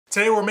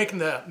Today we're making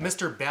the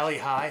Mr. Bali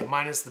Hai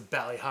minus the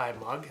Bali Hai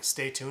mug.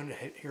 Stay tuned to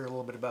hear a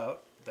little bit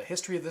about the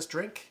history of this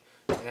drink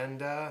and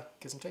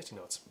get some tasting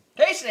notes.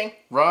 Tasting.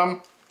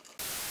 Rum.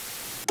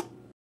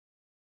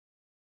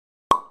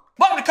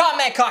 Welcome to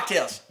Bali Hai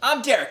Cocktails.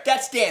 I'm Derek.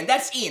 That's Dan.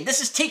 That's Ian. This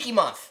is Tiki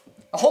month.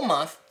 A whole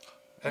month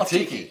of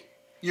Tiki.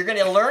 You're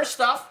gonna learn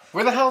stuff.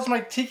 Where the hell's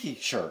my Tiki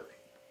shirt?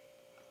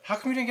 How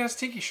come you didn't get us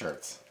Tiki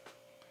shirts?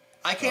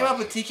 I came up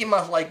with Tiki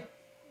month like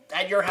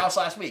at your house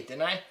last week,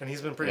 didn't I? And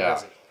he's been pretty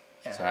busy.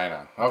 Yeah. So I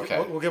know. Okay.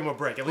 We'll give him a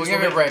break. At We'll least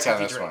give him a break on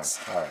Tiki this drinks.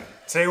 one. All right.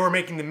 Today we're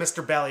making the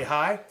Mr. Bali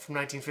Hai from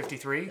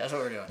 1953. That's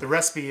what we're doing. The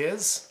recipe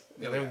is,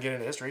 and then we can get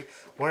into history,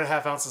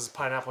 1.5 ounces of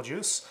pineapple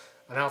juice,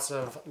 1 ounce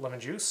of lemon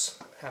juice,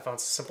 1/2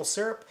 ounce of simple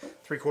syrup,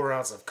 3/4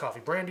 ounce of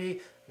coffee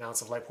brandy, 1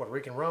 ounce of light Puerto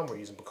Rican rum. We're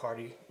using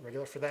Bacardi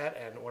regular for that,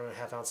 and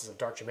 1.5 ounces of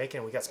dark Jamaican.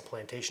 And we got some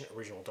plantation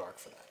original dark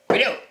for that. We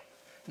do.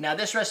 Now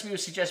this recipe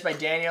was suggested by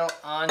Daniel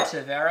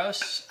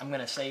Ontiveros. I'm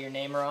gonna say your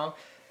name wrong.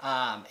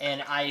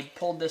 And I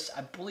pulled this,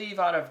 I believe,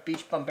 out of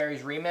Beach Bum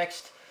Berries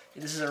Remixed.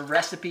 This is a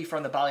recipe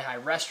from the Bali Hai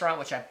restaurant,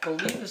 which I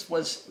believe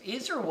was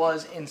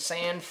in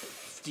San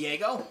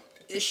Diego.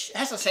 It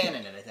has a San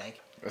in it, I think.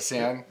 A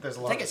San? There's a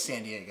I lot. think it's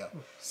San Diego.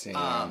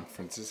 San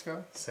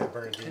Francisco? San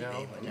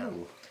Bernardino.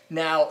 No.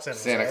 Now,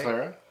 Santa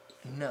Clara?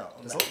 no.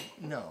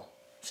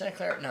 Santa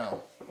Clara,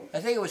 no. I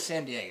think it was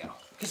San Diego,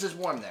 because it's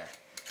warm there.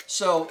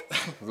 So,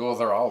 Well,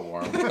 they're all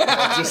warm.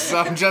 I'm just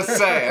saying.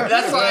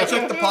 that's why I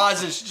took the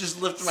pause and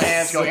just lifted my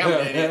hands going, I'm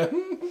an idiot.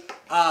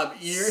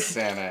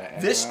 Santa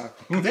Ana.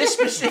 This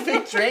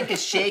specific drink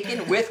is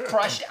shaken with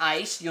crushed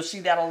ice. You'll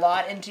see that a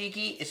lot in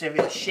Tiki. It's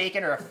either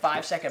shaken or a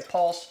 5-second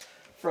pulse.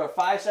 For a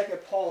 5-second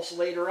pulse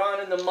later on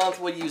in the month,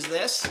 we'll use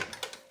this.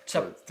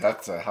 So,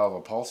 That's a hell of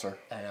a pulser.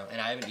 I know, and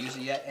I haven't used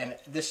it yet, and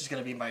this is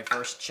going to be my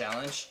first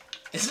challenge.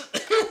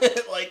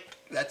 Like,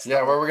 that's...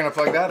 Yeah, where are we going to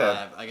plug that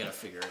in? I got to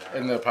figure it out.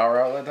 In the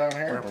power outlet down We're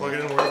here? going to plug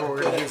it in wherever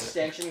we're going to use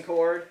it. Extension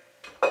cord.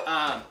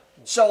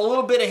 So a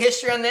little bit of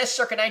history on this,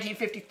 circa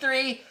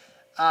 1953.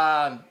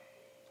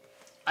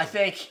 I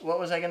think, what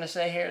was I going to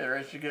say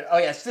here? Oh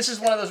yes, this is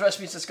one of those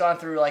recipes that's gone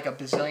through like a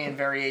bazillion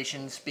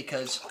variations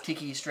because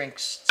Tiki's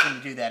drinks seem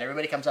to do that.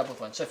 Everybody comes up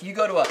with one. So if you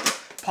go to a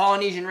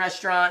Polynesian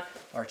restaurant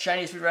or a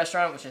Chinese food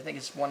restaurant, which I think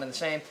is one and the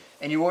same,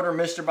 and you order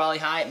Mr. Bali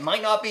Hai, it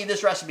might not be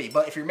this recipe,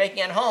 but if you're making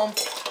it at home,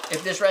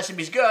 if this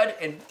recipe's good,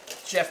 and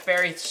Jeff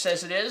Barry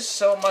says it is,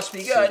 so it must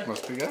be good. It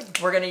must be good.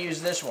 We're going to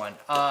use this one.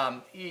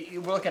 We're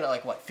looking at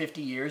like, what,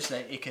 50 years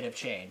that it could have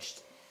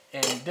changed.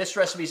 And this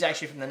recipe is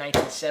actually from the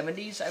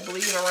 1970s, I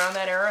believe, around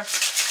that era.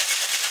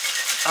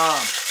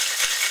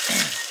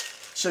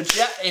 So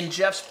in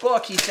Jeff's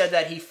book, he said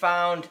that he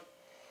found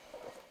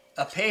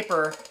a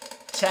paper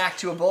tacked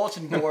to a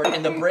bulletin board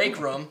in the break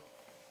room.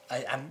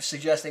 I'm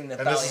suggesting that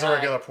And this is a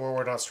regular pour.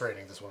 We're not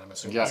straining this one, I'm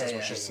assuming. Yeah, This is yeah,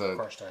 what just shaking a-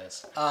 crushed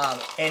ice.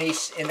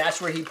 And that's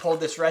where he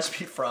pulled this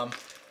recipe from,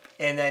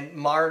 and then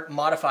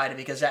modified it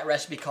because that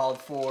recipe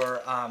called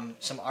for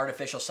some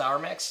artificial sour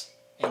mix,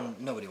 and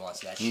nobody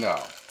wants that shit.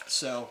 No.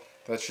 So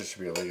That shit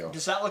should be illegal.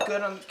 does that look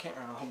good on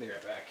camera? I'll be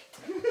right back.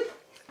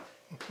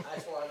 I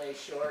just want to make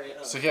sure.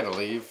 So you had to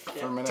leave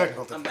for a minute?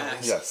 Technical I'm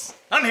difficulties. back. Yes.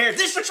 I'm here.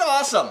 This looks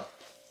awesome.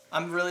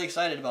 I'm really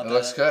excited about that. It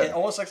looks good. It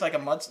almost looks like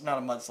not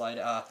a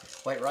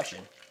mudslide, White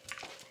Russian.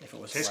 If it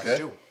was Tastes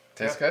Russian. good.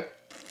 Tastes good?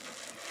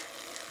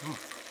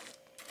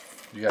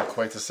 You got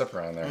quite the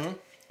sipper on there.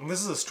 And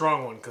this is a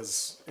strong one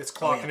because it's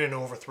clocking in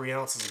over 3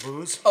 ounces of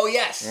booze. Oh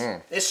yes,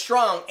 it's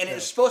strong, and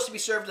it's supposed to be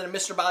served in a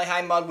Mr. Bali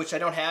Hai mug, which I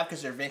don't have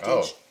because they're vintage.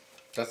 Oh,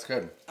 that's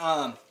good.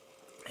 I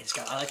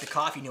like the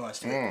coffee nuance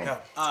to it. Yeah,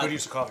 it's good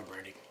use of coffee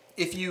brandy.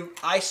 If you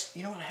ice,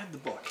 you know what? I have the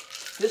book.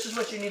 This is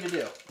what you need to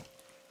do.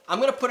 I'm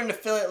gonna put an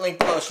affiliate link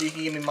below so you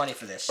can give me money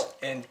for this.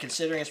 And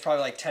considering it's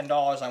probably like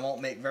 $10, I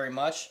won't make very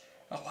much.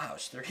 Oh wow,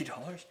 it's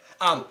 $30.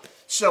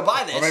 So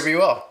buy this. Well, maybe you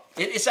will.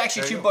 It's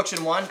actually 2 books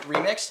in one,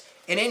 remixed.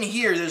 And in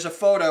here, there's a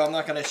photo. I'm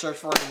not going to search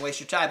for it and waste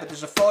your time, but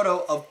there's a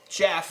photo of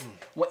Jeff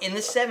in the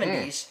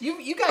 70s.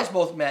 You guys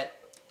both met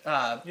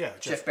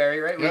Jeff Barry,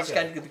 right? Yeah. He's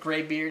got the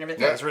gray beard and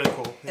everything. Yeah, it's really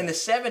cool. In the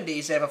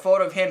 70s, they have a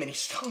photo of him, and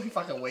he's totally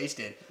fucking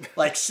wasted.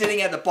 Like,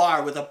 sitting at the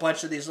bar with a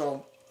bunch of these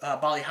little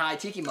Bali Hai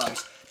Tiki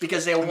mugs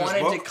because they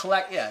wanted to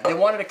collect, they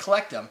wanted to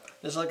collect them.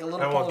 There's like a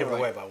little I won't give it Polaroid.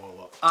 away, but I will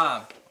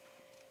look.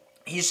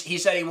 He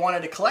said he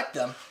wanted to collect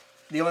them.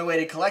 The only way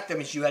to collect them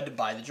is you had to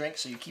buy the drink,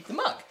 so you keep the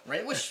mug,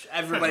 right? Which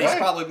everybody's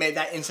probably made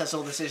that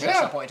insensible decision at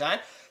some point in time.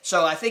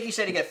 So I think he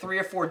said he got 3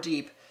 or 4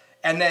 deep,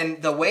 and then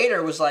the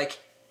waiter was like,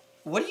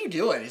 "What are you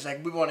doing?" He's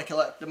like, "We want to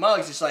collect the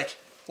mugs." He's like,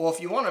 "Well, if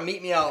you want to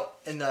meet me out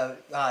in the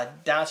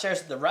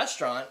downstairs at the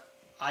restaurant,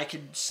 I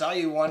could sell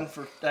you one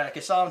for. I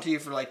could sell them to you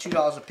for like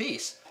 $2 a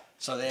piece."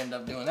 So they end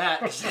up doing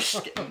that because they're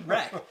just getting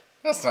wrecked.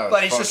 That's not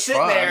But he's just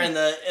sitting fun. there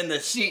in the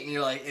seat, and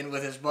you're like, and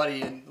with his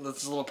buddy and with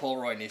his little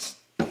Polaroid, and he's.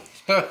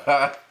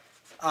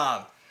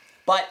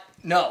 But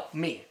no,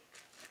 me.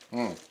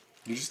 You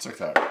just took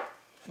that.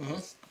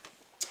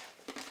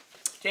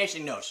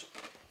 Tasting notes.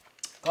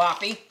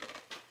 Coffee.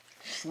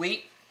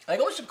 Sweet. I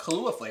think there's some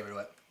Kahlua flavor to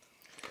it.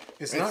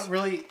 It's not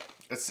really...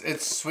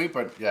 It's sweet,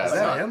 but yeah. Is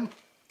it's that not. him?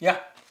 Yeah.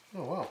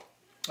 Oh, wow.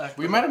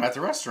 We met him at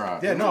the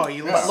restaurant. Yeah, no,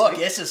 he looks. But look,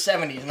 this is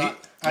 70s, not.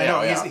 I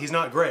know Yeah. he's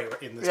not gray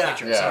in this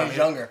picture. Yeah. So, He's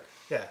younger.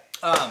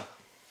 Yeah.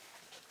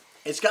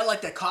 It's got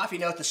like the coffee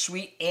note, the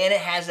sweet, and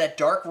it has that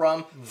dark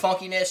rum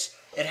funkiness.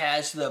 It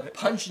has the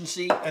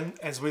pungency. And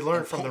as we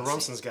learned from the potency.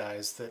 Rumsons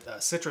guys,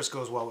 that citrus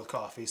goes well with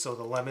coffee, so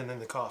the lemon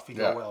and the coffee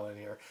go well in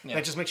here. Yeah. And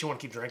it just makes you want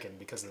to keep drinking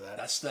because of that.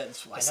 That's I know.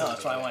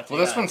 That's why I want to.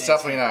 Well, this one's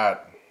definitely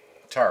not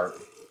tart.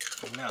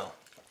 No,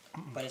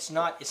 but it's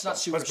not. It's not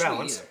super It's sweet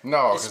balanced. either.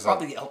 No, it's 'cause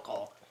probably the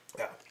alcohol.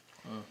 Yeah.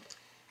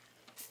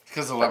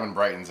 Because the lemon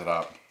brightens it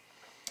up.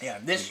 Yeah.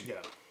 This. Yeah.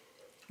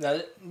 Now,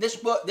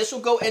 this will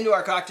go into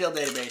our cocktail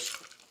database.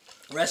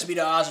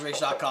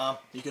 Recipe.ozrix.com.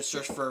 You can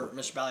search for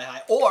Mr. Bali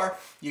Hai, or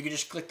you can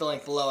just click the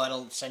link below.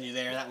 It'll send you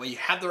there. That way, you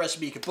have the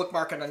recipe. You can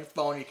bookmark it on your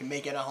phone. You can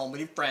make it at home with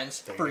your friends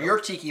for your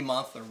Tiki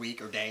month, or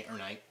week, or day, or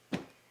night,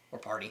 or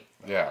party.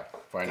 Yeah,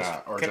 why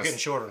not? Or Kept just getting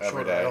shorter and every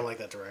shorter. I day. don't like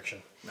that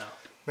direction. No.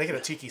 Make it a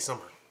tiki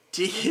summer.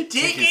 Tiki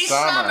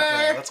summer. summer.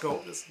 Yeah, let's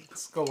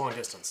go long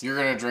distance. You're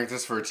gonna drink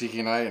this for a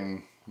tiki night,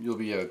 and you'll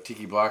be a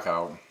tiki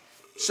blackout.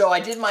 So I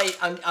did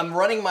I'm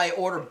running my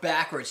order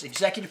backwards.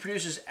 Executive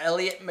producers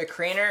Elliot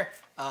McCraner,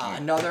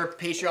 another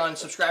Patreon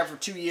subscriber for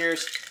 2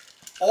 years.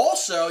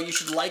 Also, you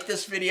should like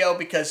this video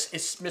because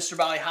it's Mr.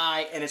 Bali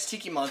Hai and it's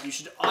Tiki Month. You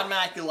should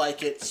automatically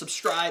like it,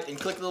 subscribe, and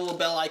click the little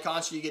bell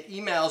icon so you get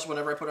emails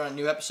whenever I put on a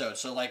new episode.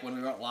 So like when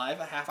we went live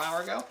a half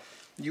hour ago,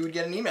 you would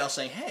get an email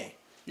saying, hey,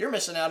 you're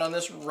missing out on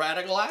this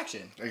radical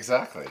action.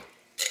 Exactly.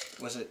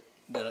 Was it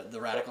the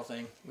radical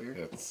thing weird?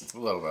 It's a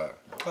little bit.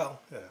 Well,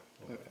 yeah.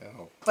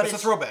 But It's a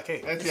throwback.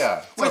 Hey, Yeah.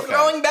 It's we're okay.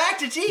 throwing back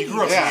to Tiki.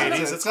 grew up Yeah, in the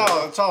 80s.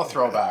 it's all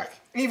throwback.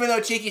 Even though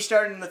Tiki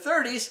started in the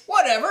 30s,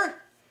 whatever.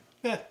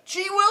 Yeah.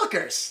 G.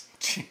 Wilkers.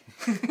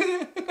 What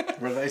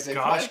did I say?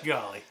 Gosh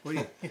golly. What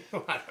do you,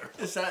 whatever.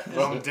 Is that?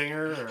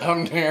 Humdinger? Or,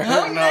 Humdinger.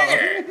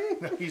 Humdinger.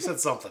 no, you said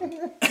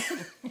something.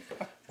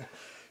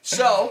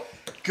 So,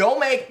 go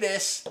make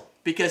this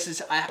because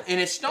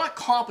it's not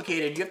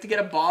complicated. You have to get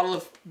a bottle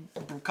of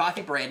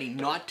coffee brandy,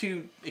 not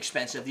too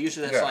expensive.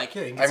 Usually that's Yeah. like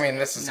Yeah, you can I get mean,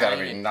 this has got to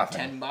be $9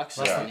 nothing.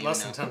 $10.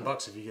 less than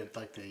 $10 if you get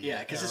like the Yeah,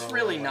 because it's Arrow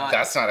really or- not.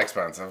 That's not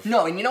expensive.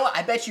 No, and you know what?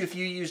 I bet you if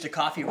you used a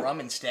coffee rum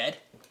instead,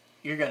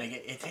 you're gonna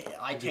get it.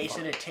 I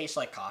tasted it. It tastes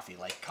like coffee.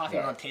 Like coffee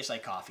rum tastes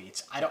like coffee.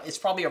 It's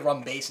probably a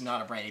rum base and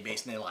not a brandy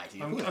base, and they lie to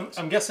you.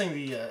 I'm guessing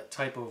the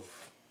type of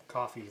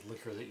coffee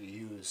liquor that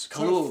you use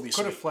Kahlua will be could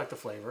sweet. reflect the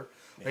flavor.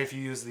 If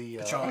you use the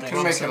Patron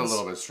Can make it a Rumsons,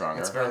 little bit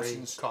stronger. it's very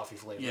Rumsons. coffee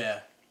flavored.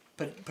 Yeah.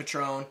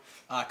 Patron,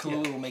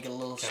 Kahlua will make it a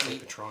little Cafe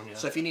sweet. Patron, yeah.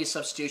 So if you need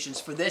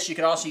substitutions for this, you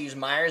can also use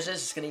Myers's.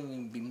 It's going to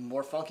even be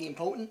more funky and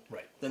potent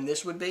Right. than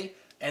this would be.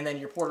 And then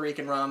your Puerto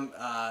Rican rum,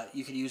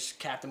 you could use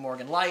Captain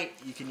Morgan Light.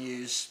 You can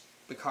use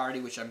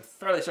Bacardi, which I'm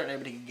fairly certain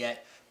everybody can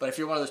get. But if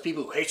you're one of those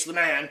people who hates the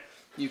man,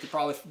 you could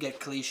probably get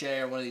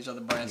Cliche or one of these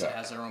other brands that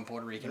has their own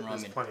Puerto Rican rum.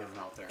 There's plenty of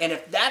them out there. And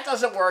if that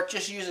doesn't work,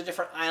 just use a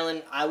different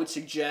island. I would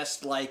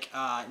suggest like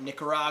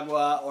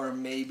Nicaragua or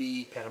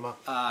maybe Panama.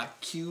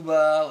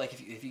 Cuba. Like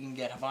if you can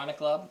get Havana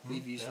Club,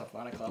 we've used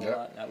Havana Club a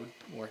lot. That would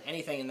work.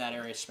 Anything in that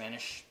area,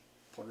 Spanish,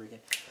 Puerto Rican.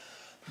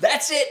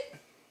 That's it.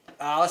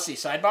 Let's see.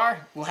 Sidebar.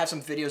 We'll have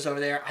some videos over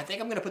there. I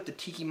think I'm gonna put the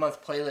Tiki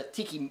Month playlist.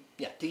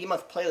 Tiki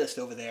Month playlist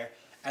over there.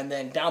 And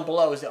then down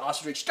below is the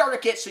Awesome Drink Starter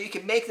Kit, so you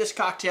can make this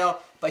cocktail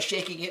by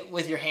shaking it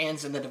with your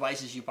hands and the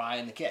devices you buy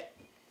in the kit.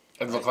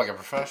 It'd look like a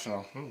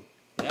professional.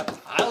 Yep,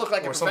 I look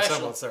like a Or some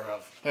professional. semblance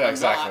thereof. Yeah,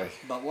 exactly. Not,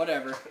 but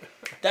whatever.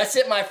 That's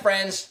it, my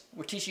friends.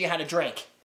 We're teaching you how to drink.